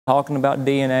talking about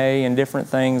DNA and different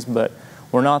things, but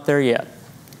we're not there yet.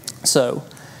 So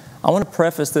I want to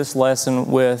preface this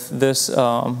lesson with this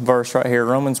verse right here,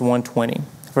 Romans 1:20.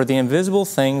 For the invisible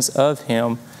things of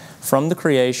Him from the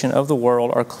creation of the world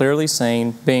are clearly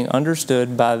seen, being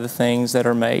understood by the things that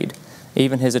are made,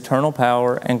 even His eternal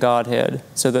power and Godhead,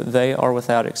 so that they are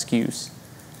without excuse.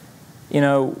 You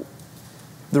know,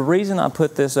 the reason I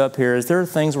put this up here is there are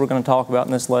things we're going to talk about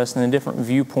in this lesson and different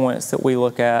viewpoints that we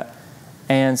look at,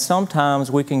 and sometimes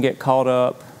we can get caught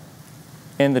up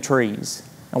in the trees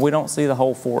and we don't see the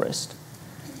whole forest.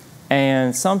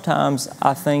 And sometimes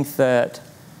I think that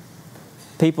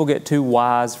people get too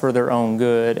wise for their own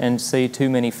good and see too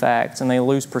many facts, and they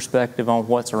lose perspective on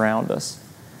what's around us.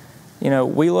 You know,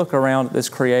 we look around at this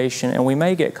creation and we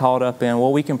may get caught up in,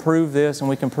 well, we can prove this and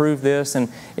we can prove this,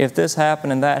 and if this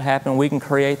happened and that happened, we can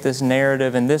create this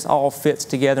narrative, and this all fits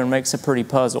together and makes a pretty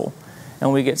puzzle.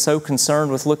 And we get so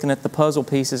concerned with looking at the puzzle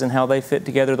pieces and how they fit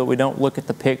together that we don't look at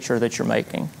the picture that you're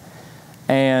making.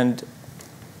 And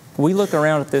we look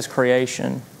around at this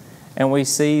creation and we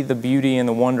see the beauty and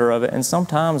the wonder of it, and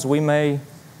sometimes we may,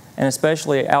 and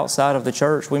especially outside of the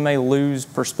church, we may lose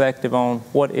perspective on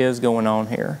what is going on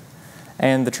here.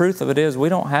 And the truth of it is, we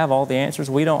don't have all the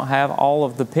answers. We don't have all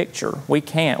of the picture. We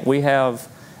can't. We have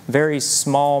very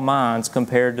small minds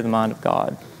compared to the mind of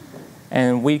God.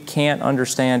 And we can't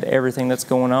understand everything that's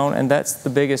going on. And that's the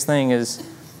biggest thing, is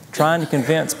trying to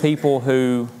convince people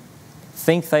who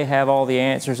think they have all the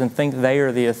answers and think they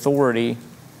are the authority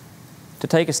to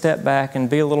take a step back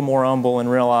and be a little more humble and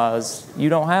realize you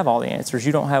don't have all the answers,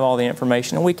 you don't have all the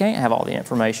information, and we can't have all the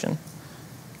information.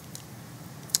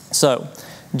 So,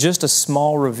 just a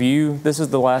small review. This is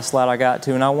the last slide I got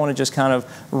to, and I want to just kind of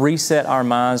reset our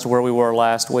minds to where we were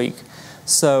last week.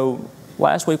 So,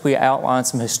 last week we outlined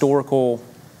some historical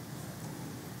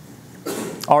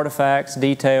artifacts,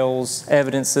 details,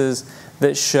 evidences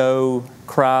that show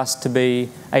Christ to be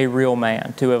a real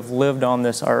man, to have lived on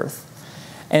this earth.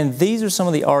 And these are some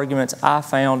of the arguments I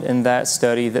found in that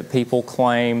study that people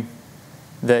claim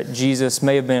that Jesus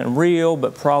may have been real,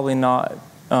 but probably not.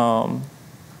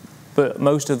 But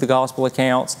most of the gospel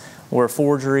accounts were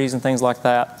forgeries and things like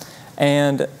that.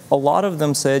 And a lot of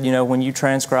them said, you know, when you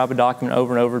transcribe a document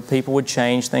over and over, people would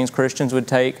change things. Christians would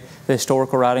take the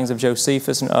historical writings of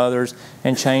Josephus and others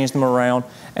and change them around.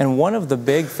 And one of the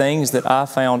big things that I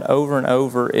found over and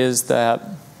over is that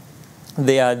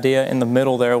the idea in the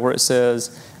middle there where it says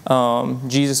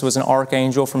Jesus was an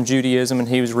archangel from Judaism and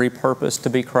He was repurposed to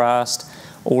be Christ,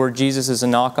 or Jesus is a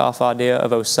knockoff idea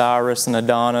of Osiris and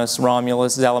Adonis,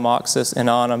 Romulus, Zalmoxis,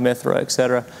 Inanna, Mithra,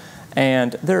 etc.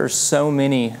 And there are so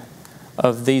many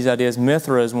of these ideas.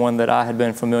 Mithra is one that I had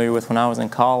been familiar with when I was in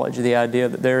college. The idea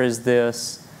that there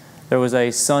was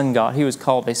a sun god. He was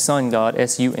called a sun god,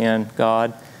 S-U-N,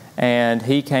 God, and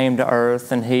he came to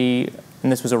earth, and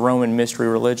this was a Roman mystery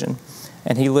religion,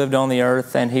 and he lived on the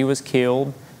earth and he was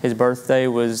killed. His birthday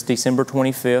was December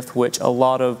 25th, which a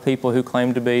lot of people who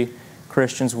claim to be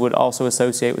Christians would also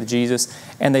associate with Jesus.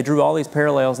 And they drew all these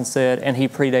parallels and said, and he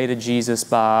predated Jesus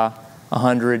by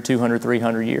 100, 200,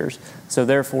 300 years. So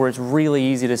therefore, it's really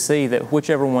easy to see that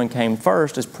whichever one came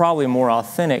first is probably more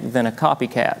authentic than a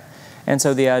copycat. And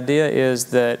so the idea is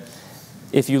that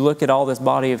if you look at all this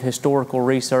body of historical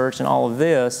research and all of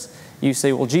this, you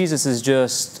see, well, Jesus is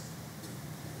just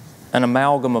an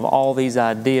amalgam of all these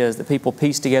ideas that people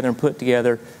piece together and put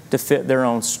together to fit their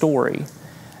own story.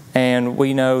 And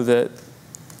we know that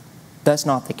that's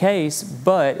not the case,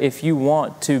 but if you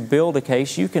want to build a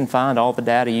case, you can find all the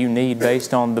data you need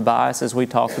based on the biases we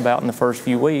talked about in the first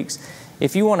few weeks.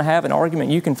 If you want to have an argument,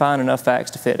 you can find enough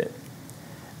facts to fit it.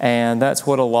 And that's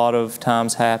what a lot of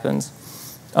times happens.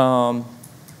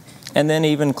 And then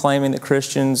even claiming that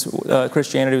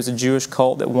Christianity was a Jewish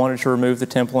cult that wanted to remove the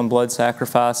temple and blood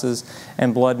sacrifices,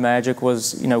 and blood magic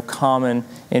was, common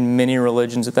in many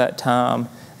religions at that time.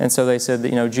 And so they said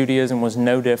that, Judaism was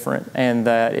no different, and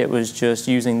that it was just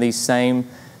using these same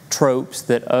tropes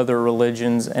that other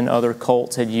religions and other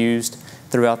cults had used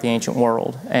throughout the ancient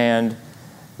world. And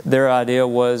their idea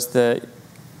was that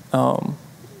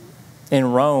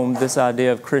in Rome, this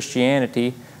idea of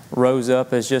Christianity rose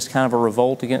up as just kind of a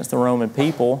revolt against the Roman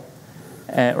people,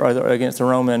 or against the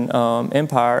Roman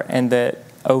Empire, and that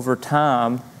over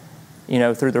time,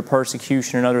 through their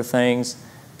persecution and other things,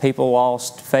 people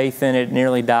lost faith in it,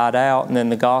 nearly died out, and then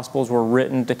the Gospels were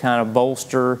written to kind of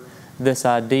bolster this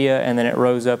idea, and then it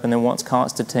rose up, and then once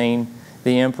Constantine,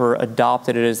 the emperor,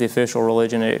 adopted it as the official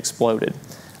religion, it exploded.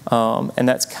 And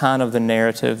that's kind of the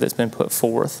narrative that's been put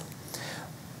forth.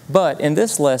 But in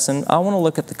this lesson, I want to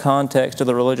look at the context of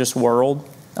the religious world.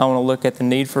 I want to look at the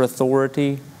need for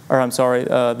authority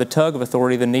the tug of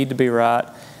authority, the need to be right,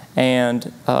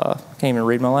 and I can't even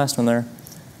read my last one there,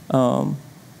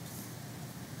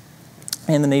 and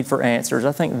the need for answers.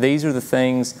 I think these are the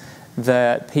things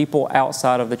that people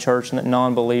outside of the church and that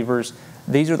non-believers,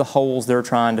 these are the holes they're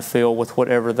trying to fill with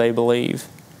whatever they believe.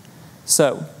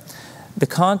 So, the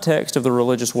context of the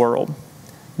religious world.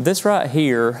 This right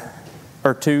here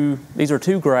these are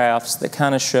two graphs that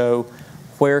kind of show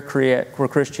where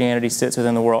Christianity sits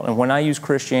within the world. And when I use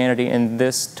Christianity in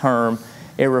this term,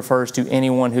 it refers to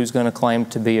anyone who's going to claim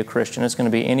to be a Christian. It's going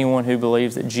to be anyone who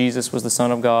believes that Jesus was the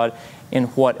Son of God in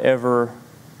whatever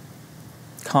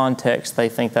context they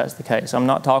think that's the case. I'm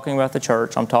not talking about the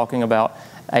church. I'm talking about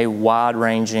a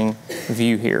wide-ranging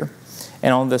view here.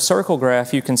 And on the circle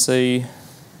graph, you can see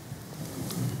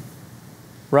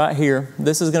right here,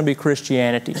 this is going to be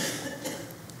Christianity.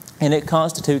 And it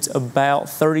constitutes about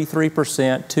 33%,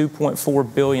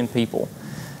 2.4 billion people.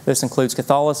 This includes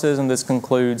Catholicism. This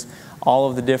includes all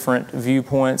of the different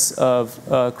viewpoints of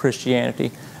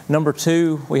Christianity. Number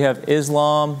 2, we have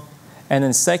Islam. And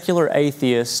then secular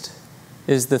atheist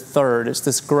is the third. It's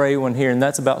this gray one here, and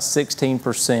that's about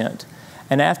 16%.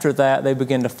 And after that, they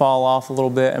begin to fall off a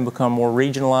little bit and become more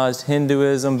regionalized: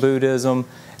 Hinduism, Buddhism,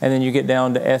 and then you get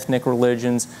down to ethnic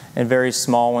religions and very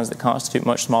small ones that constitute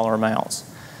much smaller amounts.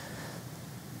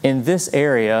 In this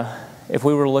area, if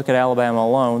we were to look at Alabama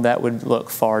alone, that would look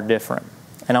far different.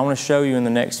 And I want to show you in the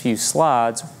next few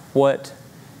slides what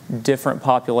different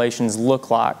populations look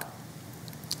like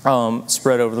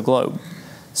spread over the globe.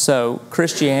 So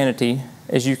Christianity,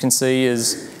 as you can see,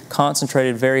 is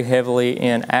concentrated very heavily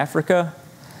in Africa,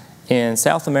 in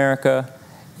South America,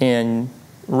 in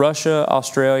Russia,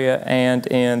 Australia, and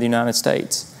in the United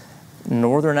States.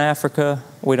 Northern Africa,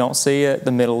 we don't see it.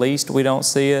 The Middle East, we don't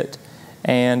see it.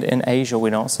 And in Asia,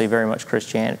 we don't see very much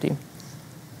Christianity.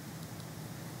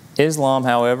 Islam,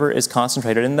 however, is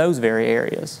concentrated in those very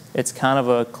areas. It's kind of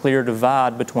a clear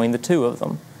divide between the two of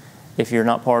them. If you're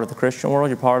not part of the Christian world,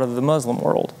 you're part of the Muslim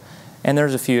world. And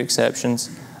there's a few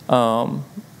exceptions. Believe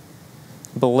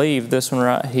this one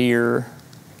right here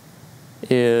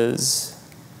is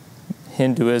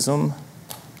Hinduism,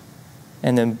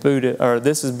 and then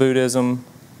this is Buddhism,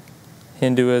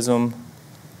 Hinduism.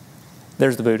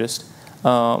 There's the Buddhist.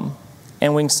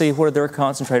 And we can see where they're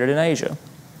concentrated in Asia.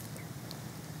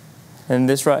 And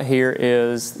this right here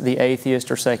is the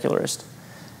atheist or secularist.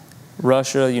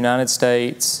 Russia, United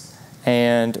States,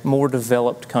 and more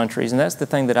developed countries. And that's the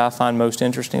thing that I find most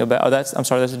interesting about, that's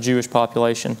a Jewish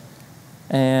population.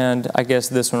 And I guess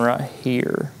this one right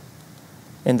here,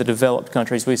 in the developed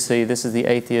countries, we see this is the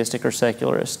atheistic or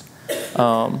secularist.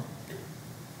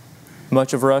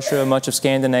 Much of Russia, much of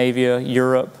Scandinavia,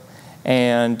 Europe,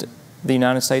 and the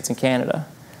United States and Canada.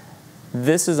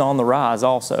 This is on the rise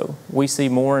also. We see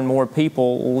more and more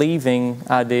people leaving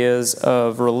ideas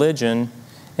of religion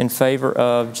in favor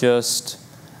of just,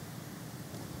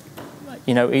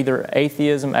 either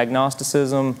atheism,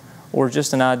 agnosticism, or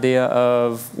just an idea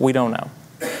of we don't know,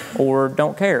 or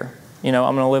don't care. I'm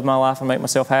going to live my life and make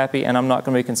myself happy, and I'm not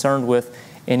going to be concerned with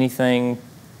anything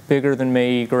bigger than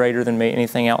me, greater than me,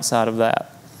 anything outside of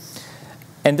that.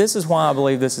 And this is why I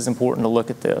believe this is important to look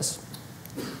at this.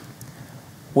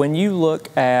 When you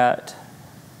look at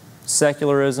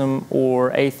secularism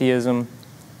or atheism,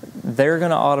 they're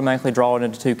going to automatically draw it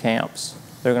into two camps.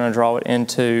 They're going to draw it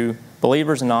into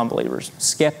believers and non-believers,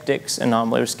 skeptics and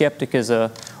non-believers. Skeptic is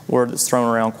a word that's thrown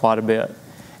around quite a bit.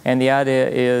 And the idea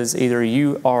is either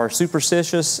you are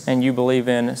superstitious and you believe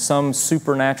in some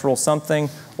supernatural something,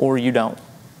 or you don't.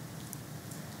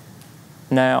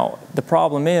 Now, the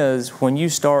problem is when you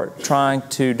start trying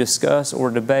to discuss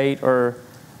or debate or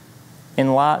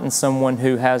enlighten someone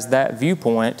who has that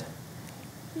viewpoint,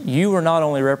 you are not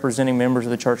only representing members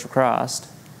of the Church of Christ,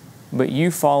 but you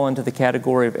fall into the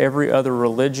category of every other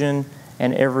religion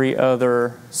and every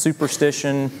other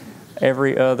superstition,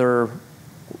 every other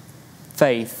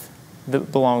faith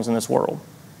that belongs in this world.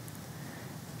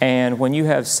 And when you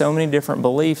have so many different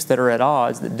beliefs that are at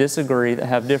odds, that disagree, that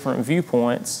have different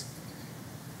viewpoints,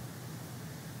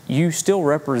 you still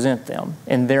represent them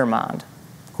in their mind.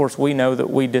 Of course, we know that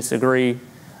we disagree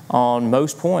on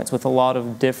most points with a lot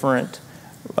of different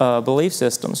belief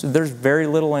systems. There's very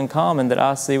little in common that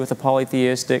I see with a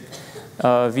polytheistic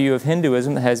view of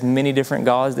Hinduism that has many different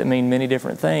gods that mean many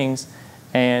different things,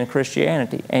 and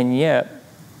Christianity. And yet,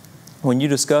 when you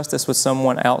discuss this with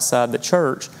someone outside the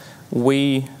church,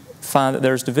 we find that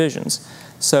there's divisions.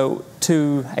 So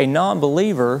to a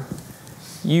non-believer,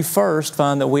 you first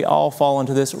find that we all fall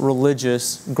into this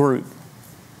religious group.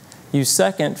 You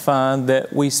second find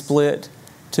that we split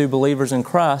to believers in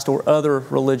Christ or other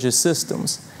religious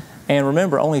systems. And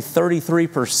remember, only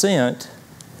 33%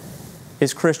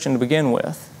 is Christian to begin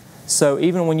with. So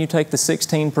even when you take the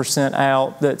 16%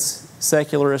 out that's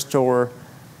secularist or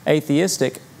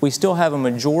atheistic, we still have a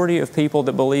majority of people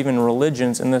that believe in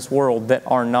religions in this world that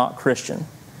are not Christian.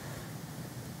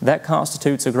 That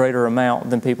constitutes a greater amount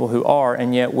than people who are,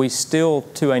 and yet we still,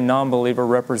 to a non-believer,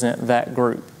 represent that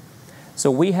group.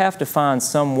 So we have to find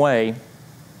some way,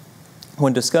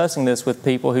 when discussing this with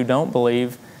people who don't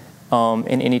believe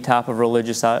in any type of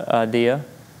religious idea,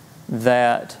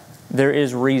 that there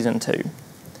is reason to.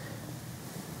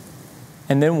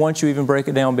 And then once you even break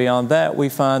it down beyond that, we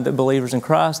find that believers in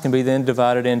Christ can be then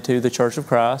divided into the Church of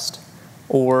Christ,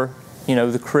 or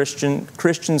the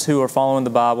Christians who are following the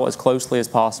Bible as closely as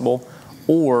possible,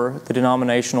 or the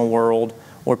denominational world,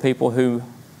 or people who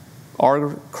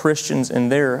are Christians in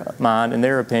their mind, in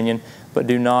their opinion, but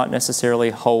do not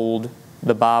necessarily hold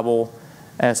the Bible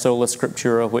as sola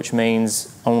scriptura, which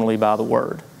means only by the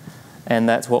Word. And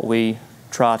that's what we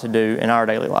try to do in our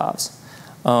daily lives.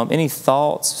 Any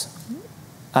thoughts,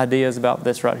 ideas about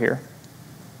this right here?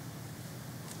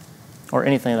 Or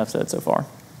anything that I've said so far?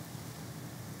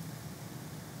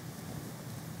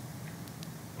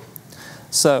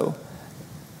 So,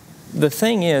 the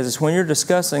thing is when you're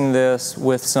discussing this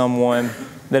with someone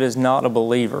that is not a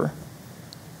believer,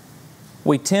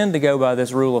 we tend to go by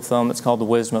this rule of thumb that's called the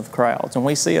wisdom of the crowds. And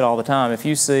we see it all the time. If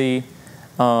you see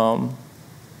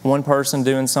one person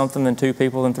doing something, then two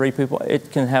people, then three people,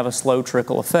 it can have a slow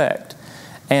trickle effect.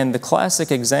 And the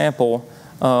classic example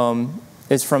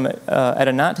is from at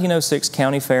a 1906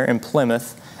 county fair in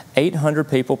Plymouth. 800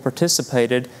 people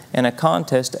participated in a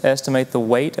contest to estimate the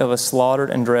weight of a slaughtered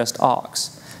and dressed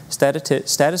ox.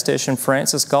 Statistician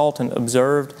Francis Galton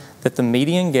observed that the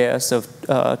median guess of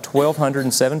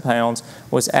 1,207 pounds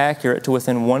was accurate to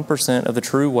within 1% of the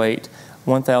true weight,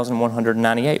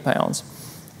 1,198 pounds.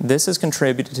 This has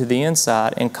contributed to the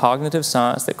insight in cognitive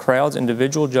science that crowds'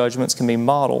 individual judgments can be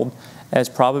modeled as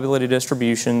probability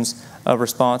distributions of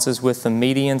responses with the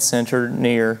median centered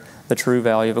near the true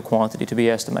value of a quantity to be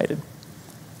estimated.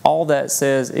 All that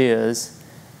says is,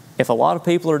 if a lot of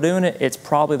people are doing it, it's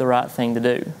probably the right thing to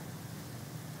do.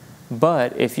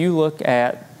 But if you look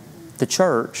at the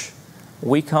church,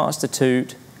 we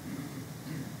constitute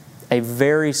a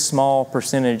very small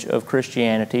percentage of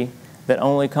Christianity that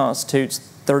only constitutes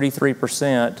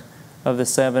 33% of the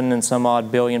 7 and some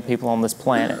odd billion people on this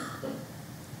planet.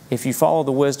 If you follow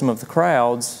the wisdom of the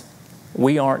crowds,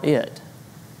 we aren't it.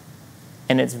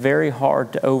 And it's very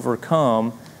hard to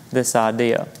overcome this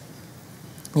idea.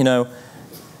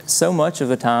 So much of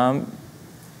the time,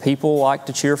 people like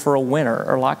to cheer for a winner,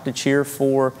 or like to cheer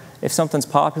for, if something's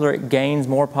popular, it gains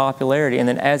more popularity. And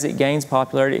then as it gains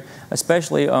popularity,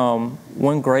 especially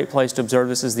one great place to observe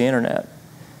this is the internet.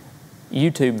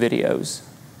 YouTube videos.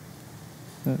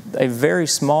 A very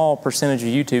small percentage of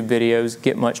YouTube videos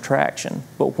get much traction,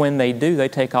 but when they do, they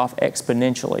take off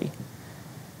exponentially.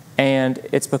 And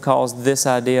it's because this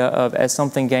idea of as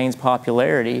something gains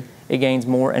popularity, it gains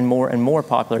more and more and more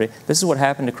popularity. This is what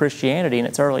happened to Christianity in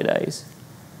its early days.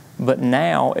 But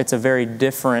now it's a very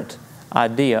different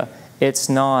idea. It's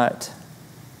not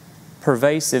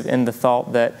pervasive in the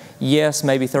thought that, yes,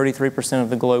 maybe 33% of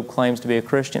the globe claims to be a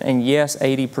Christian, and yes,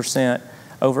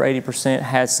 over 80%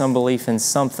 has some belief in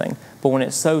something. But when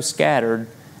it's so scattered,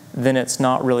 then it's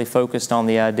not really focused on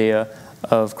the idea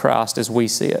of Christ as we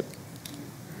see it.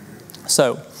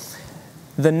 So,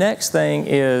 the next thing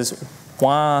is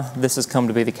why this has come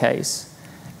to be the case.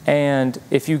 And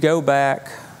if you go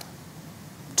back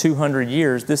 200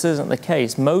 years, this isn't the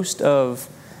case. Most of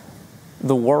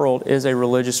the world is a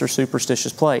religious or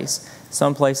superstitious place.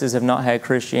 Some places have not had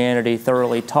Christianity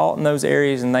thoroughly taught in those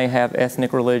areas, and they have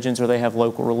ethnic religions or they have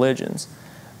local religions.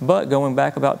 But going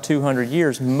back about 200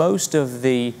 years, most of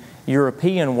the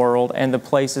European world and the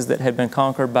places that had been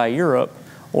conquered by Europe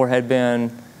or had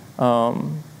been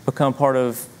become part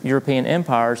of European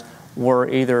empires were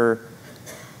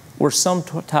some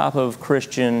type of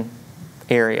Christian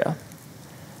area.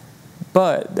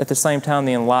 But at the same time,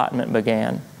 the Enlightenment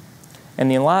began. And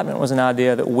the Enlightenment was an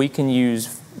idea that we can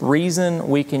use reason,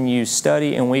 we can use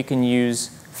study, and we can use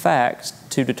facts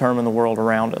to determine the world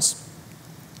around us.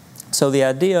 So the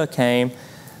idea came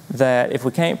that if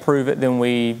we can't prove it, then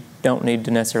we don't need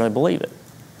to necessarily believe it.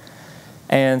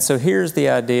 And so here's the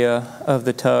idea of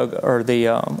the tug or the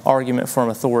argument from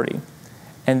authority.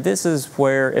 And this is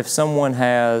where if someone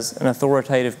has an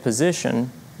authoritative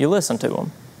position, you listen to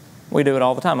them. We do it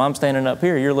all the time. I'm standing up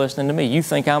here, you're listening to me. You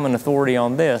think I'm an authority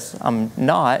on this. I'm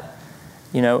not.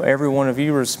 Every one of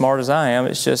you are as smart as I am.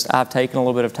 It's just I've taken a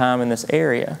little bit of time in this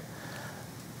area.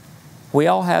 We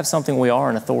all have something we are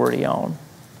an authority on.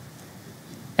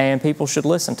 and people should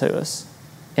listen to us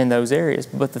in those areas.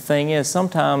 But the thing is,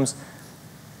 sometimes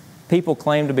people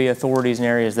claim to be authorities in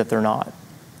areas that they're not,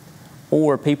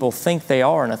 or people think they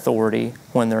are an authority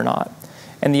when they're not.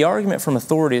 And the argument from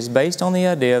authority is based on the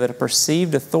idea that a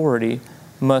perceived authority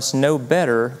must know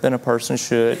better than a person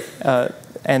should,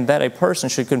 and that a person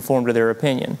should conform to their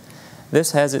opinion.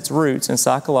 This has its roots in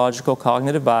psychological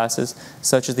cognitive biases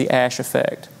such as the Asch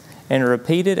effect. In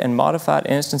repeated and modified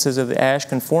instances of the Asch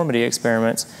conformity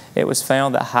experiments, it was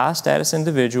found that high-status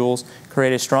individuals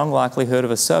create a strong likelihood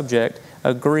of a subject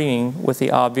agreeing with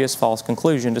the obvious false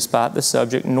conclusion, despite the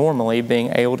subject normally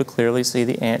being able to clearly see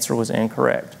the answer was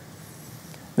incorrect.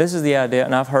 This is the idea,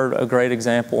 and I've heard a great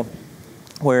example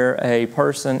where a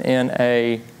person in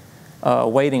a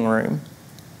waiting room,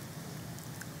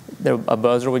 a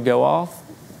buzzer would go off,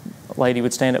 a lady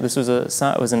would stand up. This was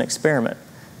it was an experiment.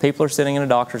 People are sitting in a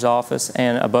doctor's office,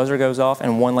 and a buzzer goes off,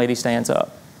 and one lady stands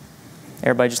up.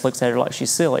 Everybody just looks at her like she's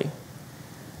silly.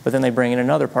 But then they bring in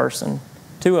another person.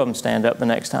 2 of them stand up the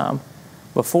next time.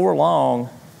 Before long,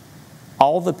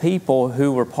 all the people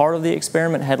who were part of the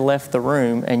experiment had left the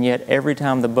room, and yet every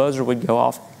time the buzzer would go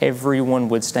off, everyone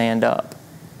would stand up.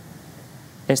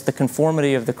 It's the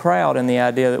conformity of the crowd and the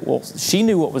idea that, well, she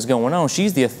knew what was going on.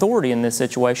 She's the authority in this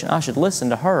situation. I should listen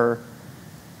to her.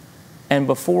 And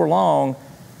before long,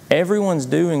 everyone's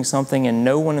doing something and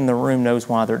no one in the room knows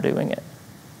why they're doing it.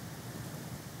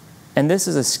 And this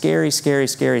is a scary, scary,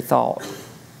 scary thought.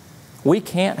 We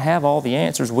can't have all the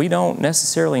answers. We don't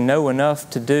necessarily know enough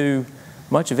to do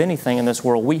much of anything in this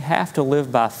world. We have to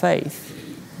live by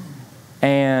faith.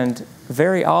 And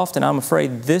very often, I'm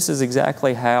afraid this is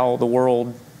exactly how the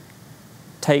world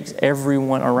takes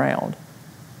everyone around.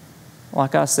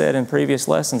 Like I said in previous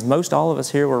lessons, most all of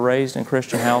us here were raised in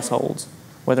Christian households,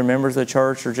 whether members of the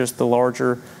church or just the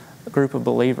larger group of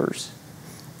believers.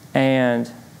 And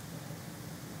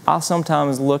I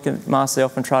sometimes look at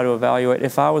myself and try to evaluate,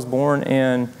 if I was born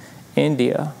in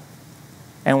India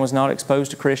and was not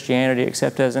exposed to Christianity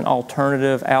except as an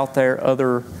alternative, out there,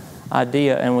 other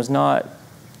idea, and was not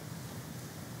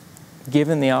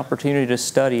given the opportunity to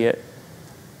study it,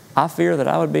 I fear that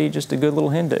I would be just a good little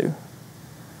Hindu.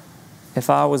 If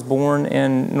I was born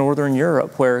in Northern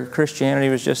Europe, where Christianity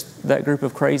was just that group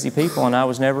of crazy people, and I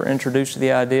was never introduced to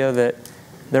the idea that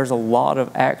there's a lot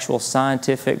of actual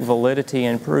scientific validity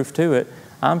and proof to it,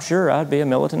 I'm sure I'd be a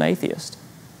militant atheist.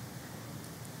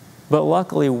 But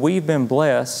luckily, we've been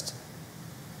blessed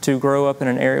to grow up in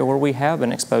an area where we have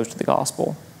been exposed to the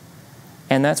gospel.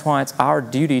 And that's why it's our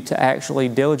duty to actually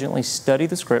diligently study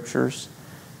the Scriptures,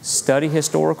 study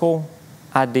historical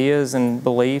ideas and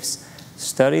beliefs,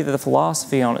 study the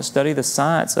philosophy on it, study the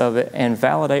science of it, and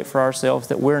validate for ourselves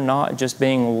that we're not just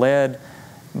being led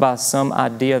by some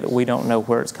idea that we don't know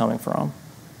where it's coming from.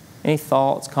 Any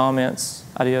thoughts, comments,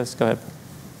 ideas? Go ahead.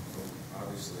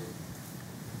 Obviously,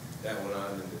 that went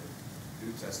on in the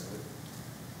New Testament.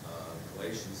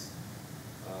 Galatians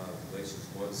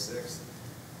 1:6,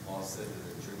 Paul said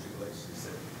to the church of Galatians, he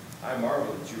said, I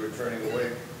marvel that you are turning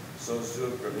away so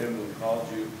soon from him who called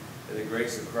you in the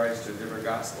grace of Christ to a different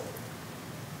gospel,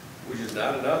 which is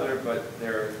not another, but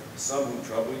there are some who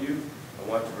trouble you and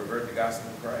want to pervert the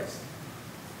gospel of Christ.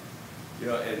 You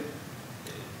know, and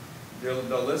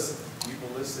they'll listen. People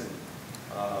listen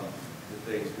to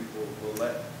things. People will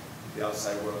let the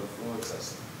outside world influence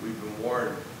us. We've been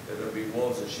warned that there'll be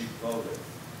wolves in sheep clothing.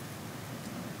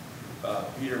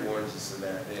 Peter warns us in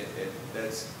that.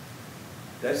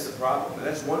 That's the problem. And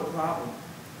that's one problem.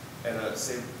 And I'd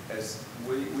say, as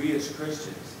we as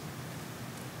Christians,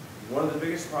 one of the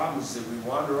biggest problems is that we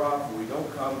wander off and we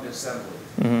don't come to assembly.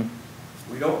 Mm-hmm.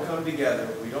 We don't come together.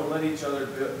 We don't let each other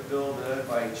build and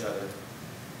edify each other.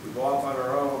 We go off on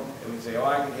our own and we say, oh,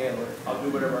 I can handle it. I'll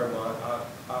do whatever I want.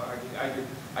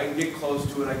 I can get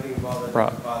close to it. I can get involved. It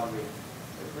doesn't bother me.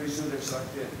 And pretty soon they're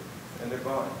sucked in and they're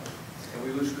gone. And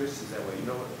we lose Christians that way. You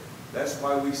know what? That's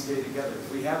why we stay together.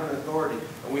 We have an authority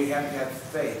and we have to have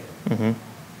faith. Mm-hmm.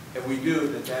 And we do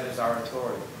that is our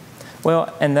authority.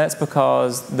 Well, and that's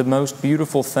because the most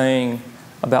beautiful thing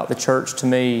about the church to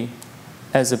me,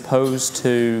 as opposed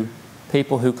to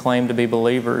people who claim to be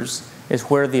believers, is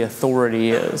where the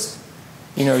authority is.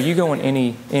 You know, you go in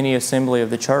any assembly of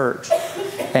the church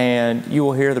and you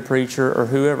will hear the preacher or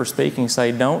whoever speaking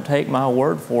say, don't take my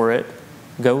word for it,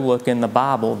 go look in the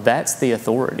Bible. That's the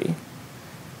authority.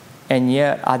 And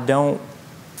yet I don't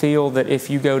feel that if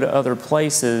you go to other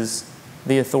places,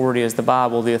 the authority is the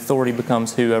Bible. The authority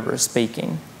becomes whoever is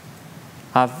speaking.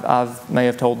 I may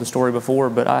have told the story before,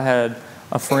 but I had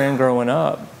a friend growing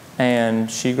up,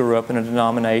 and she grew up in a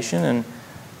denomination, and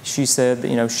she said that,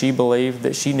 you know, she believed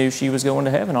that she knew she was going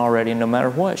to heaven already, and no matter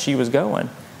what, she was going.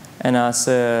 And I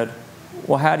said,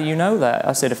 well, how do you know that?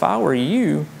 I said, if I were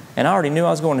you and I already knew I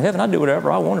was going to heaven, I'd do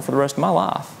whatever I wanted for the rest of my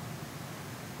life.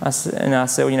 I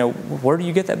said, well, where do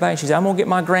you get that back? She said, I'm going to get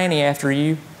my granny after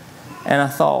you. And I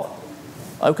thought,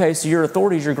 okay, so your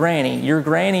authority is your granny. Your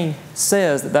granny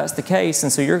says that that's the case,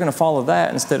 and so you're going to follow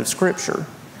that instead of Scripture.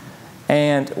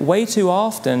 And way too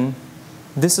often,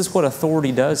 this is what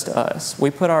authority does to us.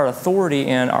 We put our authority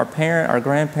in our parent, our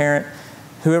grandparent,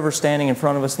 whoever's standing in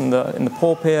front of us in the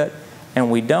pulpit,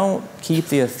 and we don't keep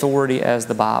the authority as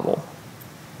the Bible.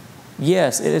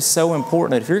 Yes, it is so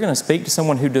important that if you're going to speak to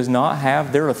someone who does not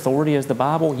have their authority as the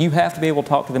Bible, you have to be able to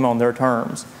talk to them on their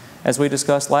terms. As we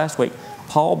discussed last week,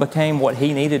 Paul became what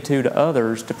he needed to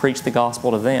others to preach the gospel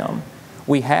to them.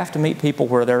 We have to meet people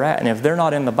where they're at, and if they're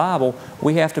not in the Bible,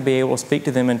 we have to be able to speak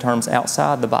to them in terms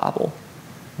outside the Bible.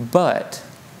 But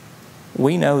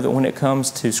we know that when it comes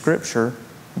to Scripture,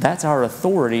 that's our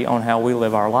authority on how we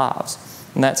live our lives.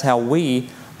 And that's how we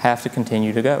have to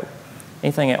continue to go.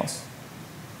 Anything else?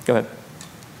 Go ahead.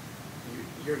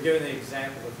 You're giving the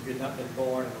example if you had not been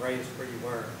born and raised where you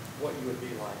were, what you would be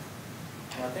like.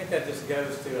 And I think that just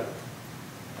goes to a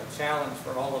challenge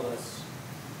for all of us.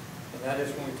 And that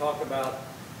is when we talk about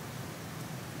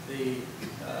the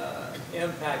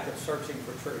impact of searching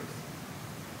for truth.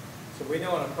 So we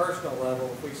know on a personal level,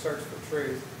 if we search for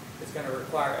truth, it's going to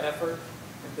require effort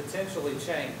and potentially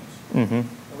change. Mm-hmm.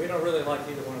 And we don't really like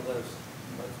either one of those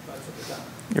much of the time.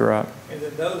 You're right. And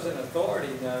then those in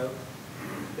authority know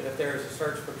that if there is a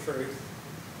search for truth,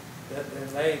 then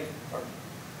they are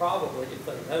probably, if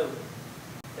they know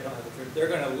they don't have the truth, they're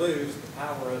going to lose the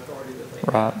power or authority that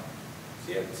they Right. have.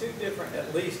 So you have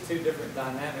at least two different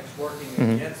dynamics working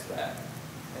against that.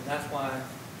 And that's why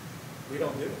we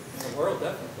don't do it. And the world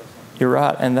definitely doesn't. You're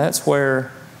right. And that's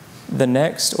where the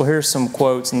next, well, here's some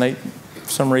quotes, and for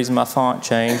some reason my font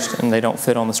changed and they don't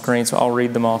fit on the screen, so I'll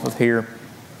read them off of here.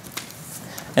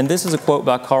 And this is a quote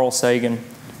by Carl Sagan,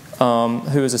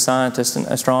 who is a scientist and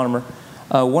astronomer.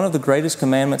 One of the greatest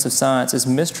commandments of science is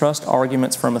mistrust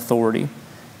arguments from authority.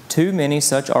 Too many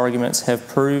such arguments have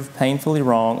proved painfully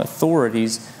wrong.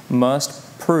 Authorities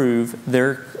must prove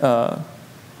their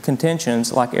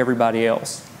contentions like everybody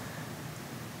else.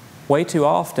 Way too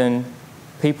often,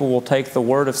 people will take the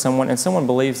word of someone, and someone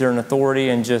believes they're an authority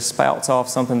and just spouts off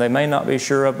something they may not be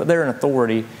sure of, but they're an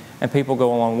authority, and people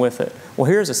go along with it. Well,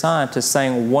 here's a scientist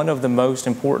saying one of the most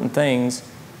important things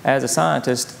as a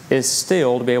scientist is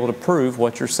still to be able to prove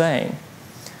what you're saying.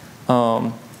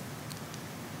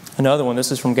 Another one,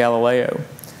 this is from Galileo.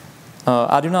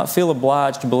 I do not feel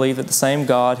obliged to believe that the same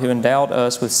God who endowed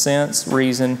us with sense,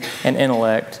 reason, and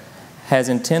intellect has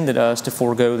intended us to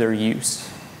forego their use.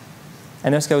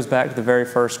 And this goes back to the very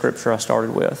first scripture I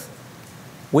started with.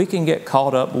 We can get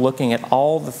caught up looking at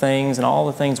all the things and all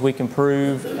the things we can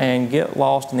prove and get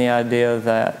lost in the idea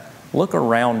that look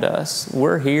around us.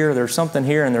 We're here, there's something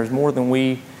here, and there's more than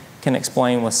we can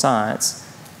explain with science.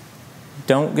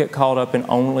 Don't get caught up in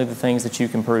only the things that you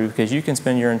can prove, because you can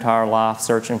spend your entire life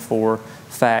searching for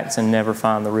facts and never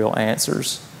find the real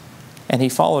answers. And he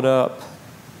followed up,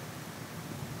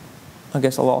 I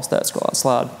guess I lost that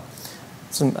slide.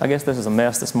 I guess this is a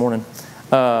mess this morning.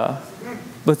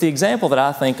 But the example that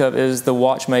I think of is the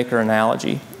watchmaker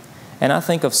analogy. And I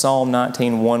think of Psalm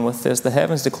 19:1 with this. The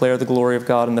heavens declare the glory of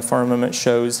God, and the firmament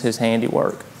shows His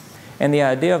handiwork. And the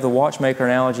idea of the watchmaker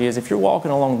analogy is if you're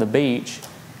walking along the beach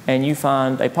and you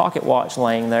find a pocket watch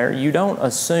laying there, you don't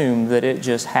assume that it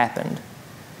just happened.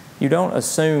 You don't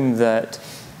assume that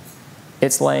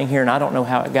it's laying here and I don't know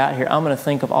how it got here. I'm going to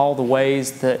think of all the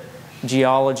ways that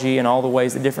geology and all the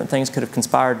ways that different things could have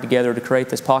conspired together to create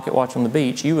this pocket watch on the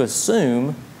beach. You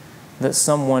assume that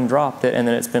someone dropped it and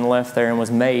that it's been left there and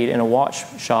was made in a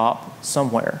watch shop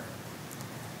somewhere.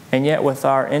 And yet with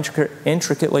our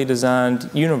intricately designed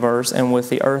universe and with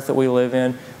the earth that we live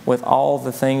in, with all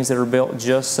the things that are built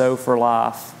just so for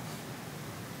life,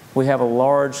 we have a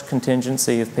large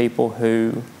contingency of people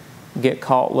who get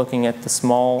caught looking at the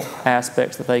small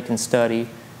aspects that they can study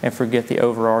and forget the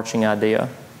overarching idea.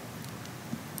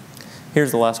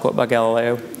 Here's the last quote by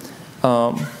Galileo.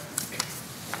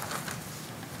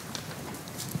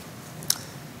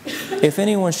 If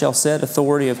anyone shall set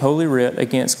authority of Holy Writ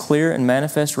against clear and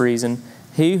manifest reason,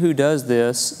 he who does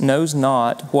this knows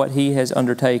not what he has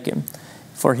undertaken,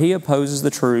 for he opposes the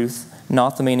truth,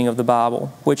 not the meaning of the Bible,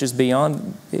 which is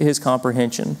beyond his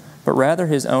comprehension, but rather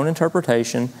his own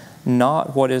interpretation,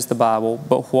 not what is the Bible,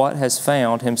 but what has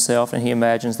found himself and he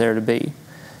imagines there to be.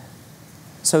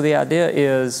 So the idea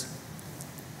is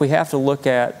we have to look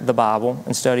at the Bible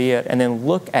and study it, and then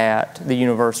look at the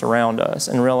universe around us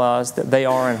and realize that they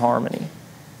are in harmony.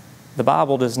 The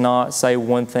Bible does not say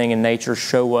one thing and nature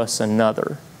show us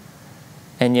another.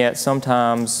 And yet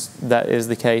sometimes that is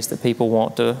the case that people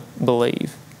want to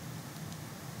believe.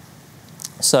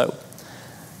 So,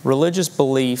 religious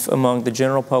belief among the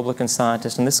general public and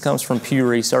scientists, and this comes from Pew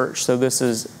Research, so this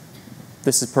is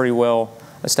pretty well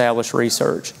established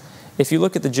research. If you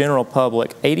look at the general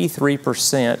public,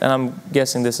 83%, and I'm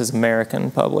guessing this is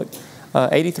American public,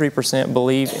 83%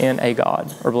 believe in a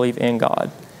God or believe in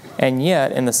God. And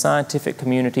yet, in the scientific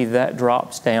community, that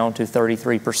drops down to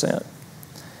 33%.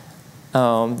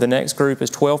 The next group is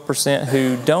 12%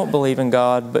 who don't believe in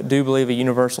God but do believe a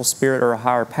universal spirit or a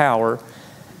higher power.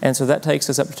 And so that takes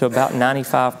us up to about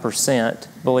 95%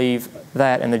 believe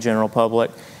that in the general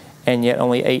public, and yet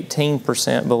only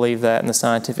 18% believe that in the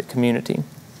scientific community.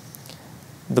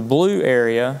 The blue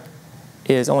area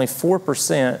is only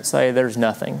 4% say there's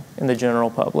nothing in the general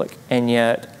public, and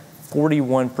yet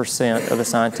 41% of the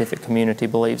scientific community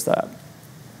believes that.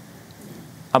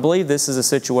 I believe this is a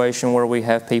situation where we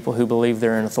have people who believe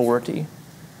they're in authority.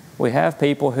 We have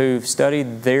people who've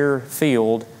studied their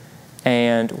field,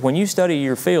 and when you study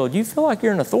your field, you feel like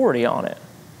you're an authority on it.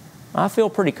 I feel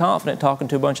pretty confident talking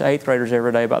to a bunch of 8th graders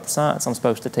every day about the science I'm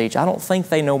supposed to teach. I don't think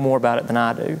they know more about it than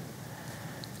I do.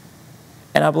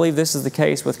 And I believe this is the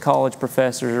case with college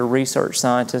professors or research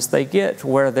scientists. They get to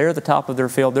where they're the top of their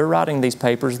field. They're writing these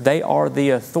papers. They are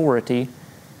the authority,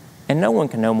 and no one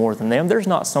can know more than them. There's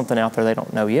not something out there they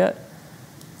don't know yet.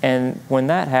 And when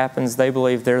that happens, they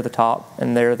believe they're the top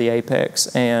and they're the apex,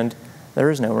 and there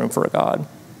is no room for a God.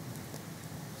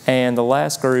 And the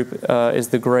last group is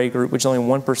the gray group, which is only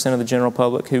 1% of the general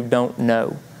public who don't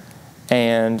know.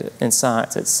 And in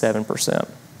science, it's 7%.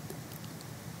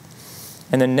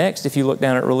 And then next, if you look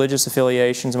down at religious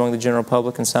affiliations among the general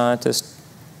public and scientists,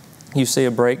 you see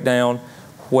a breakdown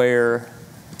where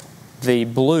the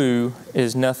blue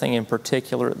is nothing in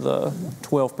particular, the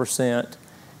 12%,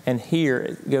 and here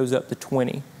it goes up to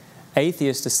 20%.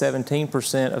 Atheist is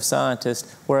 17% of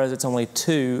scientists, whereas it's only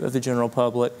 2% of the general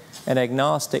public. And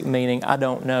agnostic, meaning I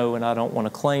don't know and I don't want to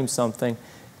claim something,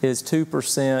 is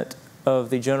 2% of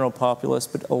the general populace,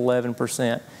 but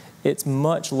 11%. It's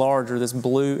much larger, this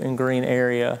blue and green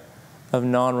area of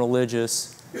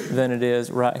non-religious, than it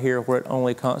is right here where it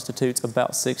only constitutes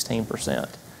about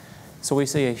 16%. So we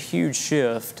see a huge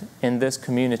shift in this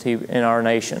community in our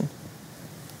nation.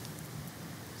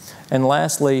 And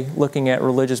lastly, looking at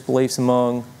religious beliefs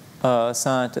among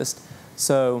scientists.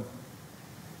 So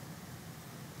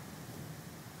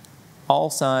all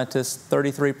scientists,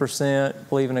 33%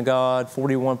 believe in a God,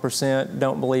 41%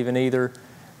 don't believe in either.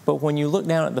 But when you look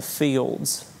down at the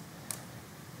fields,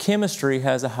 chemistry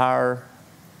has a higher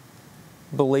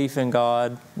belief in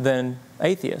God than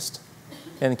atheists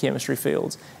in the chemistry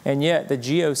fields. And yet the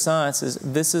geosciences,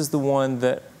 this is the one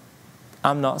that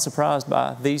I'm not surprised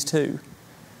by, these two,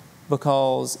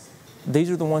 because these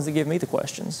are the ones that give me the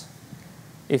questions.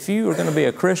 If you are going to be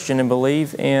a Christian and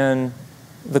believe in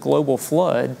the global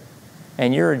flood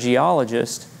and you're a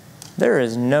geologist, there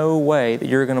is no way that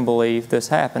you're going to believe this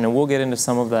happened, and we'll get into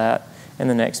some of that in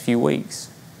the next few weeks.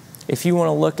 If you want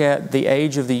to look at the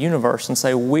age of the universe and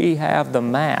say, we have the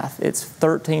math, it's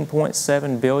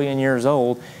 13.7 billion years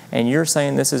old, and you're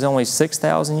saying this is only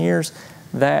 6,000 years,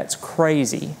 that's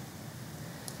crazy.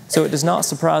 So it does not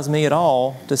surprise me at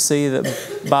all to see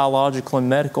that biological and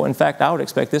medical, in fact, I would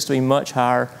expect this to be much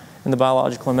higher in the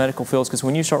biological and medical fields, because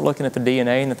when you start looking at the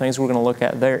DNA and the things we're going to look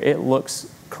at there, it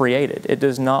looks created. It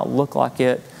does not look like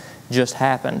it just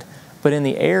happened. But in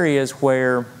the areas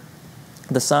where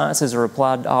the sciences are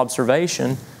applied to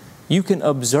observation, you can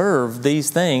observe these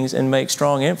things and make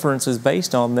strong inferences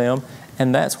based on them,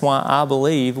 and that's why I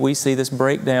believe we see this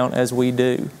breakdown as we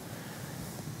do.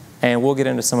 And we'll get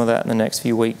into some of that in the next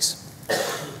few weeks.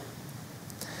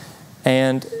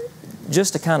 And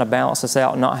just to kind of balance this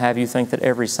out and not have you think that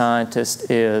every scientist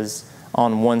is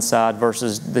on one side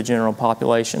versus the general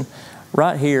population,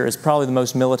 right here is probably the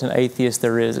most militant atheist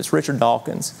there is. It's Richard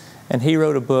Dawkins. And he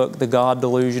wrote a book, The God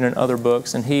Delusion, and other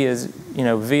books, and he is,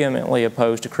 vehemently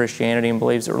opposed to Christianity and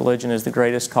believes that religion is the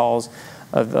greatest cause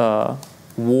of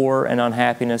war and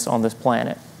unhappiness on this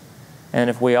planet. And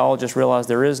if we all just realize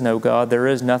there is no God, there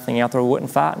is nothing out there, we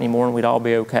wouldn't fight anymore and we'd all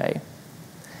be okay.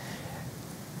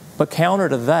 But counter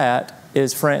to that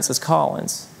is Francis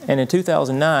Collins. And in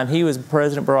 2009, he was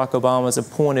President Barack Obama's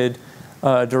appointed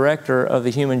director of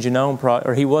the Human Genome Project,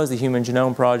 or he was the Human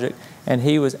Genome Project, and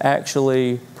he was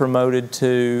actually promoted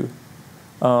to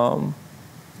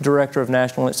Director of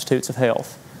National Institutes of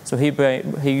Health. So he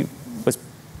was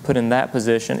put in that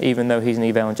position even though he's an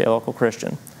evangelical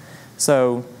Christian.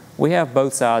 So we have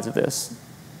both sides of this.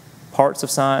 Parts of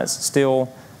science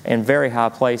still in very high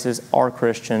places are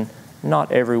Christian.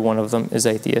 Not every one of them is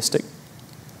atheistic.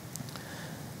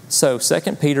 So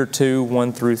 2 Peter 2,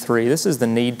 1 through 3, this is the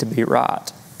need to be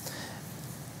right.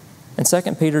 And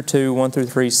 2 Peter 2, 1 through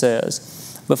 3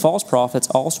 says, "But false prophets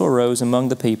also arose among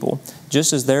the people,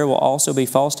 just as there will also be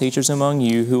false teachers among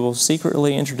you who will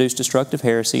secretly introduce destructive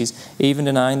heresies, even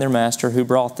denying their master who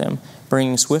brought them,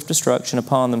 bringing swift destruction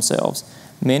upon themselves.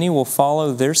 Many will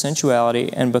follow their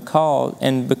sensuality, and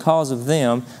because of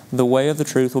them the way of the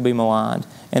truth will be maligned.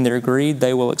 And their greed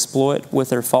they will exploit with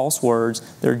their false words.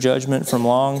 Their judgment from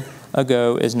long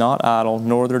ago is not idle,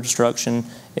 nor their destruction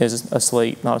is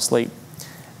not asleep."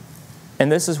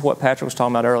 And this is what Patrick was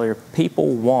talking about earlier. People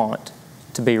want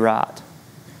to be right.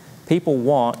 People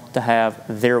want to have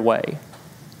their way.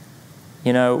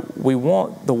 You know, we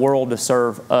want the world to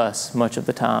serve us much of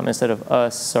the time instead of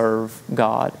us serve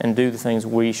God and do the things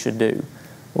we should do.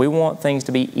 We want things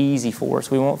to be easy for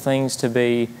us. We want things to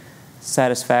be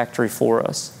satisfactory for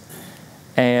us.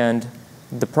 And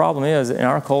the problem is, in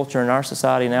our culture, in our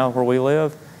society now where we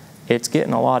live, it's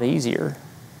getting a lot easier.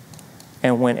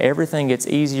 And when everything gets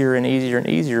easier and easier and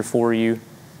easier for you,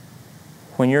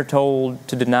 when you're told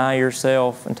to deny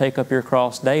yourself and take up your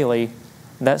cross daily,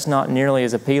 that's not nearly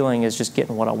as appealing as just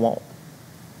getting what I want.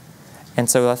 And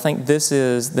so I think this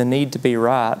is the need to be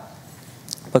right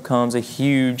becomes a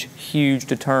huge, huge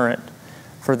deterrent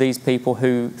for these people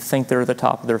who think they're the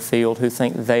top of their field, who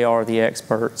think they are the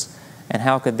experts. And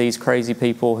how could these crazy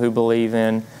people who believe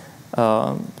in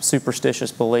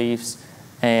superstitious beliefs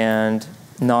and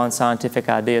non-scientific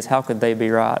ideas, how could they be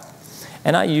right?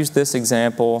 And I used this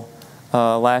example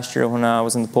last year when I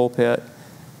was in the pulpit.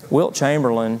 Wilt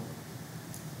Chamberlain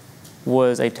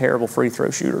was a terrible free throw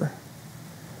shooter.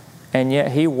 And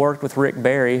yet he worked with Rick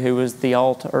Barry, who was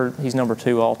he's number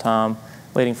 2 all-time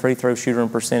leading free throw shooter in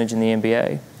percentage in the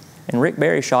NBA. And Rick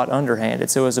Barry shot underhanded.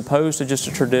 So as opposed to just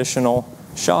a traditional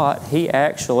shot, he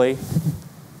actually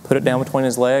put it down between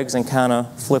his legs and kind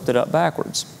of flipped it up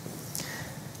backwards.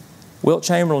 Wilt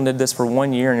Chamberlain did this for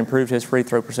 1 year and improved his free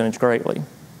throw percentage greatly.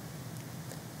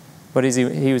 But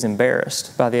he was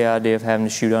embarrassed by the idea of having to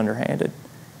shoot underhanded.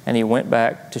 And he went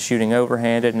back to shooting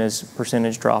overhanded, and his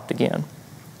percentage dropped again.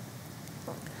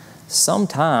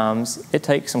 Sometimes it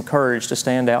takes some courage to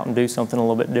stand out and do something a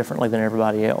little bit differently than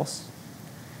everybody else.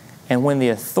 And when the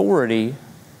authority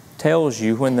tells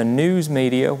you, when the news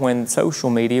media, when social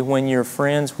media, when your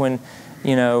friends, when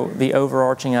the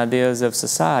overarching ideas of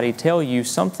society tell you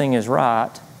something is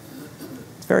right,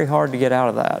 it's very hard to get out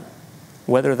of that,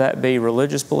 whether that be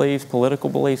religious beliefs,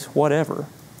 political beliefs, whatever.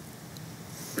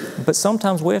 But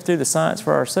sometimes we have to do the science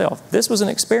for ourselves. This was an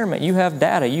experiment. You have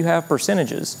data. You have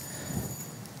percentages.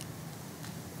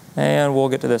 And we'll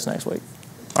get to this next week.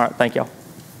 All right, thank y'all.